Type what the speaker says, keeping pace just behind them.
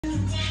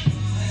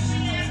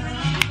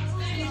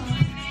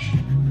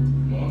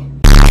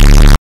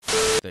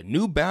The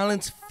New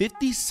Balance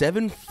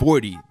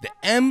 5740, the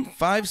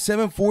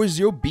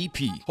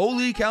M5740BP.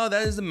 Holy cow,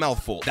 that is a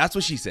mouthful. That's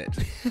what she said.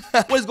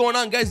 What's going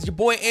on, guys? It's your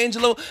boy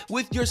Angelo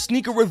with your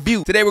sneaker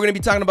review. Today we're going to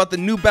be talking about the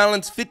New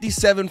Balance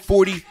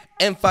 5740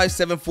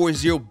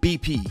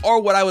 M5740BP, or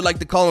what I would like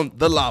to call them,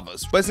 the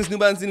Lavas. But since New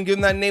Balance didn't give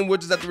them that name, we'll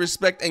just have to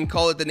respect and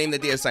call it the name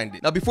that they assigned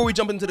it. Now, before we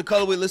jump into the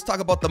colorway, let's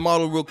talk about the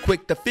model real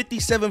quick. The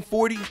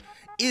 5740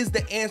 is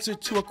the answer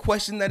to a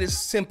question that is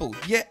simple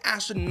yet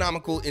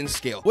astronomical in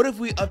scale. What if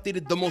we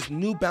updated the most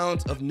New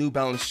Balance of New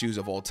Balance shoes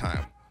of all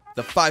time?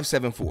 The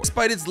 574.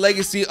 Despite its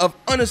legacy of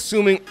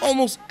unassuming,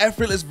 almost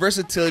effortless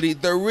versatility,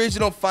 the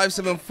original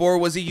 574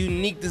 was a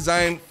unique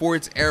design for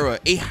its era,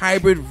 a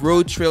hybrid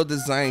road trail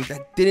design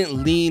that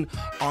didn't lean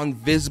on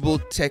visible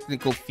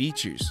technical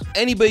features.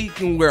 Anybody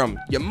can wear them.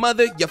 Your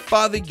mother, your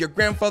father, your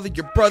grandfather,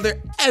 your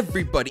brother,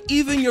 everybody.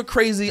 Even your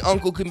crazy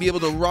uncle can be able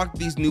to rock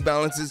these New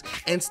Balances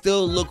and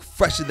still look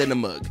fresher than a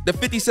mug. The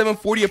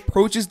 5740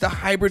 approaches the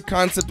hybrid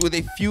concept with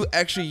a few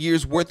extra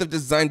years worth of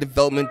design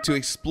development to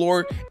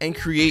explore and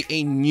create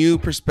a new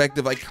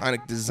perspective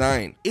iconic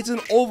design. It's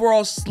an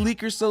overall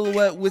sleeker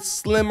silhouette with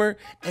slimmer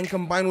and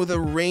combined with a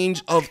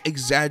range of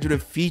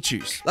exaggerative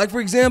features. Like, for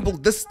example,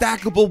 the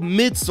stackable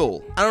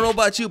midsole. I don't know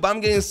about you, but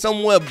I'm getting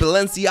somewhat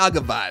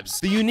Balenciaga vibes.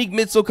 The unique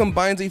midsole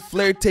combines a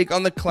flared take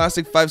on the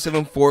classic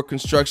 574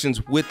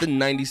 constructions with the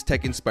 90s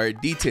tech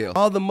inspired detail,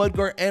 while the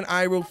mudguard and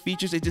eye roll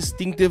features a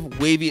distinctive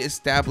wavy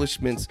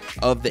establishments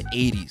of the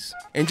 80s.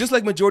 And just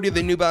like majority of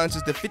the New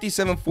Balances, the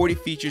 5740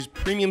 features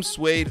premium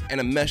suede and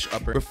a mesh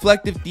upper,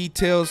 reflective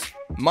details,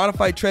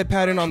 modified tread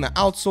pattern on the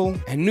outsole,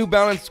 and New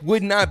Balance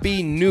would not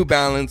be New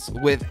Balance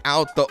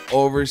without the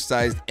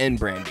oversized end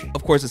branding.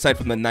 Of course, aside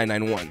from the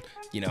 991.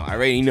 You know, I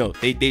already know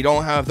they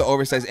don't have the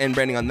oversized end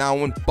branding on that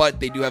one,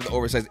 but they do have the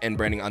oversized end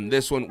branding on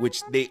this one,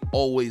 which they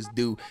always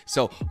do.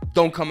 So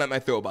don't come at my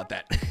throat about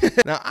that.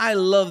 Now, I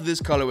love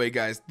this colorway,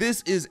 guys.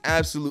 This is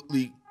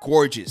absolutely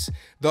gorgeous.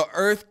 The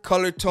earth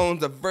color tones,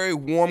 the very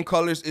warm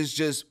colors, is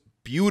just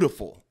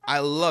beautiful. I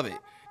love it.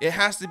 It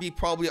has to be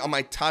probably on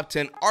my top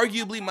 10,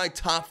 arguably my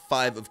top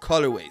 5 of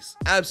colorways.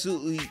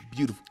 Absolutely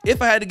beautiful.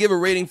 If I had to give a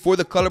rating for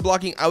the color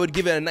blocking, I would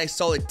give it a nice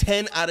solid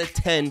 10 out of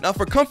 10. Now,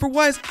 for comfort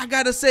wise, I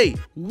gotta say,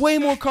 way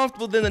more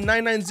comfortable than the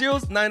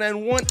 990s,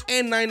 991,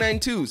 and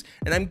 992s.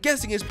 And I'm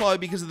guessing it's probably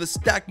because of the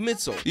stacked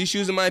midsole. These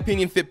shoes, in my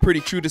opinion, fit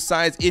pretty true to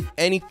size. If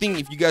anything,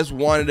 if you guys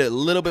wanted it a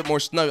little bit more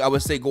snug, I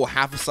would say go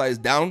half a size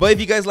down. But if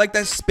you guys like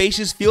that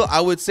spacious feel,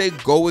 I would say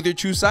go with your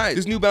true size.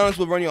 This New Balance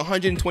will run you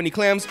 120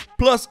 clams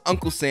plus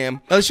Uncle Sam.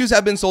 Now, the shoes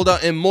have been sold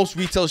out in most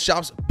retail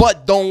shops,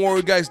 but don't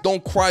worry, guys,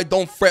 don't cry,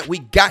 don't fret, we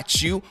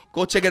got you.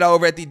 Go check it out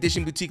over at the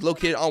Edition Boutique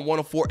located on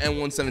 104 and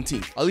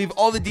 117. I'll leave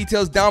all the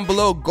details down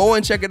below. Go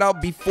and check it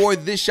out before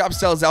this shop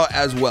sells out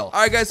as well.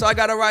 All right, guys, so I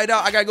gotta ride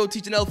out. I gotta go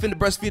teach an elephant to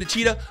breastfeed a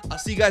cheetah. I'll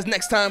see you guys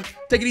next time.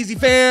 Take it easy,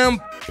 fam.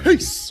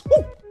 Peace.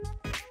 Woo.